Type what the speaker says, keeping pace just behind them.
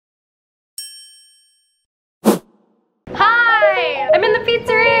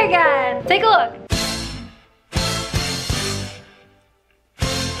pizzeria again. Take a look.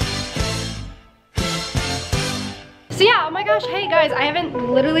 So yeah, oh my gosh, hey guys, I haven't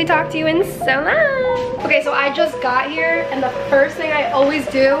literally talked to you in so long. Okay, so I just got here and the first thing I always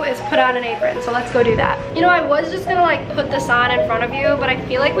do is put on an apron. So let's go do that. You know, I was just gonna like put this on in front of you, but I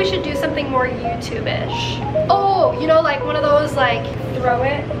feel like we should do something more YouTube-ish. Oh, you know, like one of those like throw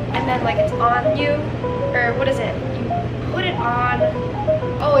it and then like it's on you, or what is it? You put it on.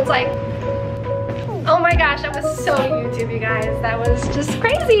 Oh, it's like, oh my gosh, that was so YouTube, you guys. That was just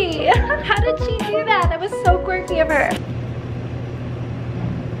crazy. How did she do that? That was so quirky of her.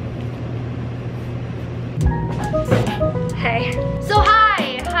 Hey. So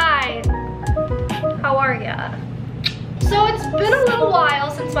hi. How are ya? So it's been a little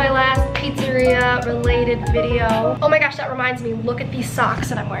while since my last pizzeria related video. Oh my gosh, that reminds me, look at these socks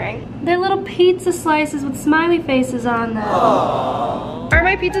that I'm wearing. They're little pizza slices with smiley faces on them. Aww. Are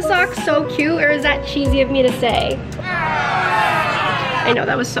my pizza socks so cute, or is that cheesy of me to say? I know,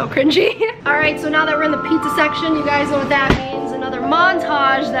 that was so cringy. All right, so now that we're in the pizza section, you guys know what that means. Another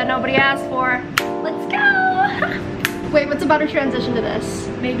montage that nobody asked for. Let's go. Wait, what's a better transition to this?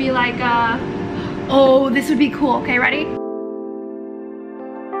 Maybe like, oh, this would be cool. Okay, ready?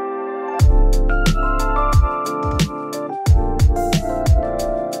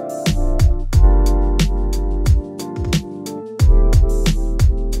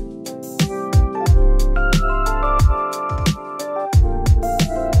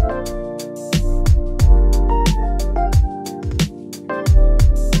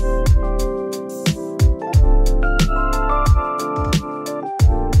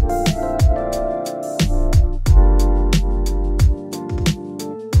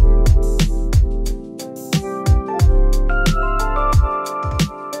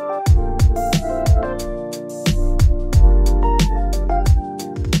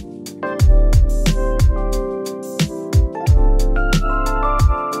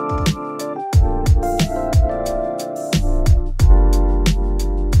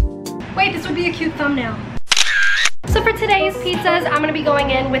 Thumbnail. So for today's pizzas, I'm gonna be going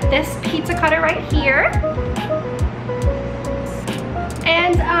in with this pizza cutter right here.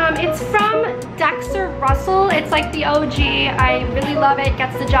 And it's from Dexter Russell. It's like the OG. I really love it.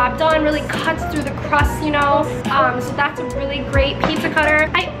 Gets the job done, really cuts through the crust, you know. So that's a really great pizza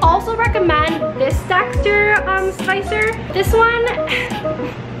cutter. I also recommend this Dexter slicer. This one,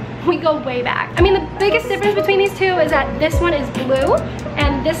 we go way back. I mean, the biggest difference between these two is that this one is blue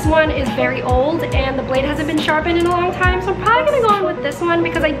and this one is very old and the blade hasn't been sharpened in a long time. So I'm probably gonna go on with this one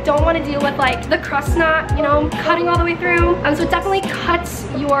because I don't want to deal with like the crust knot, you know, cutting all the way through. So it definitely cuts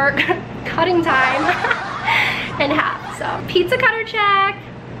your cutting time in half. So pizza cutter check.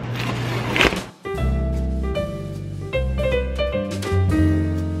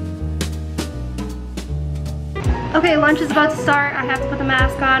 Okay, lunch is about to start. I have to put the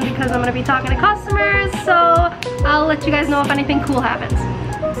mask on because I'm gonna be talking to customers, so I'll let you guys know if anything cool happens.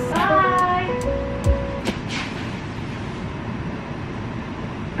 Bye!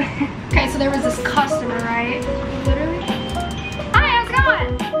 Okay, so there was this customer, right? Literally. Hi, how's it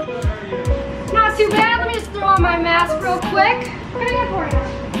going? Not too bad. Let me just throw on my mask real quick. What can I get for you?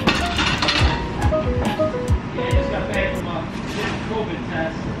 Yeah, I just got back from a COVID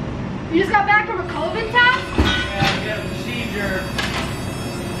test. You just got back from a COVID test? I got a procedure,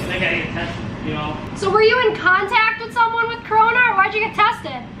 and I gotta get tested, you know. So were you in contact with someone with corona, or why'd you get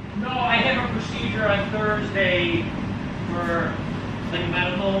tested? No, I have a procedure on Thursday for like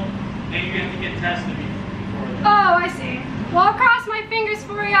medical, and you have to get tested before that. Oh, I see. Well, I'll cross my fingers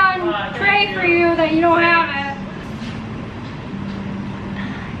for you and pray for you that you don't have it.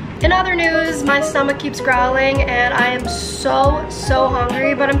 In other news, my stomach keeps growling and I am so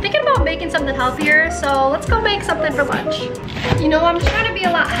hungry, but I'm thinking about making something healthier, so let's go make something for lunch. You know, I'm trying to be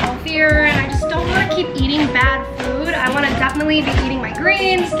a lot healthier and I just don't want to keep eating bad food. I want to definitely be eating my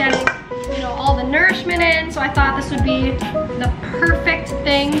greens, getting, you know, all the nourishment in, so I thought this would be the perfect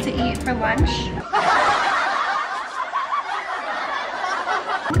thing to eat for lunch.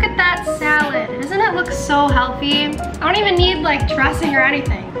 Look at that salad. Doesn't it look so healthy? I don't even need like dressing or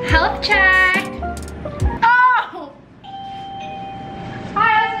anything. Health check. Oh! Hi,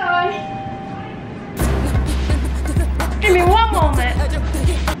 how's it going? Give me one moment.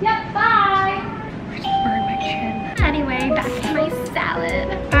 Yep, bye. I just burned my chin. Anyway, back to my salad.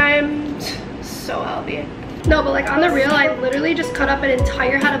 I'm so healthy. No, but like on the real, I literally just cut up an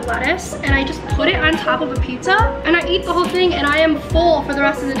entire head of lettuce and I just put it on top of a pizza and I eat the whole thing and I am full for the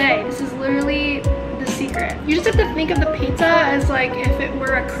rest of the day. This is literally the secret. You just have to think of the pizza as like if it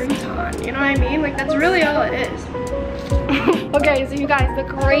were a crouton, you know what I mean? Like that's really all it is. Okay, so you guys, the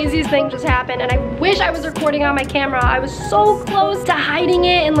craziest thing just happened, and I wish I was recording on my camera. I was so close to hiding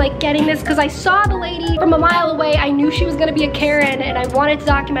it and like getting this because I saw the lady from a mile away. I knew she was gonna be a Karen and I wanted to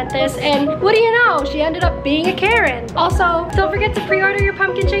document this, and what do you know? She ended up being a Karen. Also, don't forget to pre-order your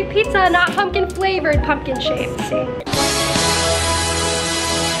pumpkin shaped pizza, not pumpkin flavored, pumpkin shaped, see?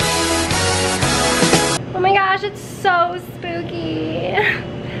 Oh my gosh, it's so spooky.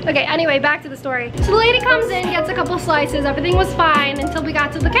 Okay, anyway, back to the story. So the lady comes in, gets a couple slices, everything was fine until we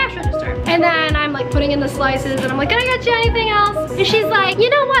got to the cash register. And then I'm like putting in the slices and I'm like, can I get you anything else? And she's like, you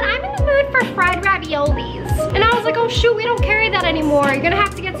know what, I'm in the mood for fried raviolis. And I was like, oh shoot, we don't carry that anymore. You're gonna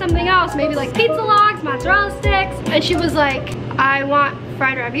have to get something else, maybe like pizza logs, mozzarella sticks. And she was like, I want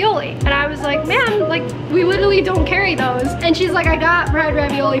fried ravioli. And I was like, man, like we literally don't carry those. And she's like, I got fried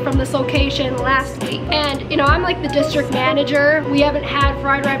ravioli from this location last week. And you know, I'm like the district manager. We haven't had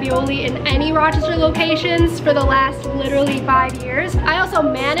fried ravioli in any Rochester locations for the last literally 5 years. I also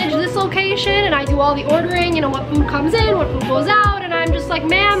manage this location and I do all the ordering, you know, what food comes in, what food goes out. And I'm just like,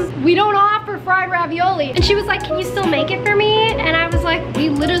 ma'am, we don't offer fried ravioli. And she was like, can you still make it for me? And I was like, we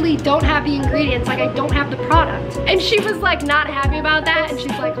literally don't have the ingredients. Like I don't have the product. And she was like not happy about that. And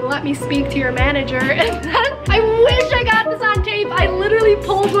she's like, let me speak to your manager. And then I wish I got this on tape. I literally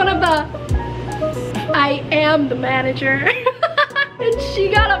pulled one of the, I am the manager. And she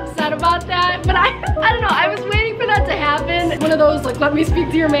got upset about that. But I don't know, I was waiting for that to happen. One of those like, let me speak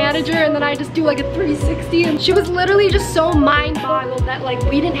to your manager. And then I just do like a 360. And she was literally just so mind boggled that like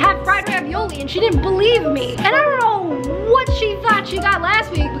we didn't have fried ravioli and she didn't believe me. And I don't know what she thought she got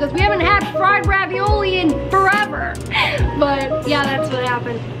last week because we haven't had fried ravioli in forever. But yeah, that's what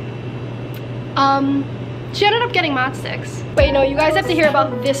happened. She ended up getting mod sticks. Wait, no, you guys have to hear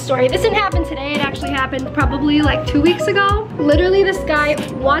about this story. This didn't happen today. It actually happened probably like 2 weeks ago. Literally, this guy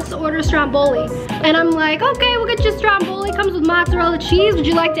wants to order stromboli. And I'm like, okay, we'll get you stromboli. Comes with mozzarella cheese. Would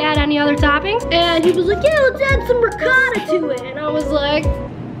you like to add any other toppings? And he was like, yeah, let's add some ricotta to it. And I was like,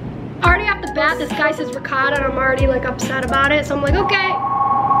 already off the bat, this guy says ricotta and I'm already like upset about it. So I'm like, okay.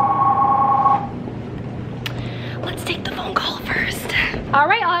 Let's take the phone call first. All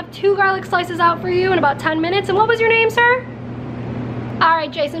right, I'll have 2 garlic slices out for you in about 10 minutes. And what was your name, sir? All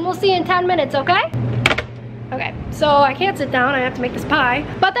right, Jason, we'll see you in 10 minutes, okay? Okay, so I can't sit down. I have to make this pie,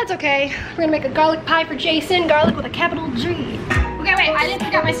 but that's okay. We're gonna make a garlic pie for Jason, garlic with a capital G. Okay, wait, I didn't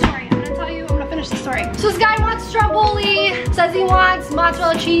forget my story. I'm gonna tell you, I'm gonna finish the story. So this guy wants stromboli, says he wants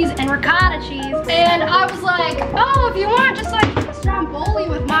mozzarella cheese and ricotta cheese. And I was like, oh, if you want just like stromboli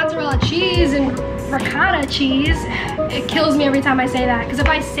with mozzarella cheese and ricotta cheese, it kills me every time I say that. Because if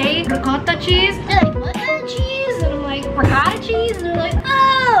I say ricotta cheese, they're like, what's that cheese? And I'm like, ricotta cheese? And they're like,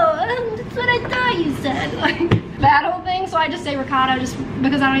 oh, that's what I thought you said. Like, that whole thing. So I just say ricotta just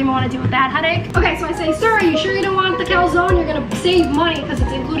because I don't even want to deal with that headache. Okay, so I say, sir, are you sure you don't want the calzone? You're gonna save money because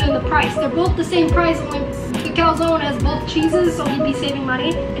it's included in the price. They're both the same price, only the calzone has both cheeses, so he'd be saving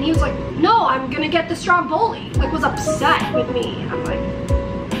money. And he was like, no, I'm gonna get the stromboli. Like, was upset with me. I'm like,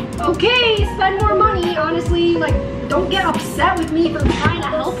 okay, spend more money, honestly. Like, don't get upset with me for trying to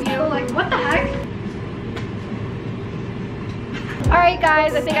help you. Like, what the heck? All right,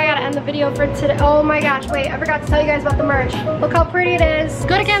 guys, I think I gotta end the video for today. Oh my gosh, wait, I forgot to tell you guys about the merch. Look how pretty it is.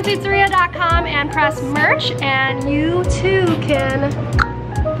 Go to kenpizzeria.com and press merch, and you too can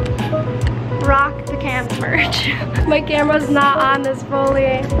rock the Cam's merch. My camera's not on this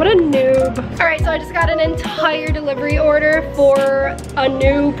fully. What a noob. All right, so I just got an entire delivery order for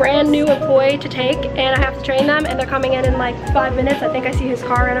a brand new employee to take, and I have to train them, and they're coming in like 5 minutes. I think I see his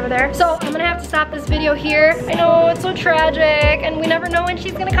car right over there. So I'm gonna have to stop this video here. I know, it's so tragic, and we never know when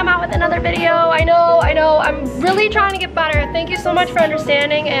she's gonna come out with another video. I know. I'm really trying to get better. Thank you so much for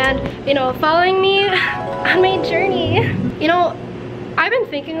understanding and, you know, following me on my journey. You know, I've been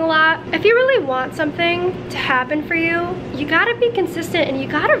thinking a lot. If you really want something to happen for you, you gotta be consistent and you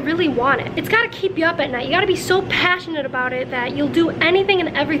gotta really want it. It's gotta keep you up at night. You gotta be so passionate about it that you'll do anything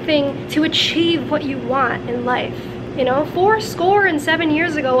and everything to achieve what you want in life. You know, 7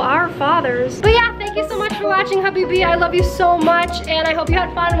 years ago, our fathers. But yeah, thank you so much for watching, Habibi. I love you so much, and I hope you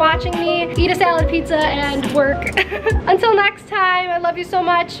had fun watching me eat a salad pizza and work. Until next time, I love you so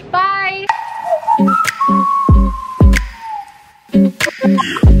much. Bye.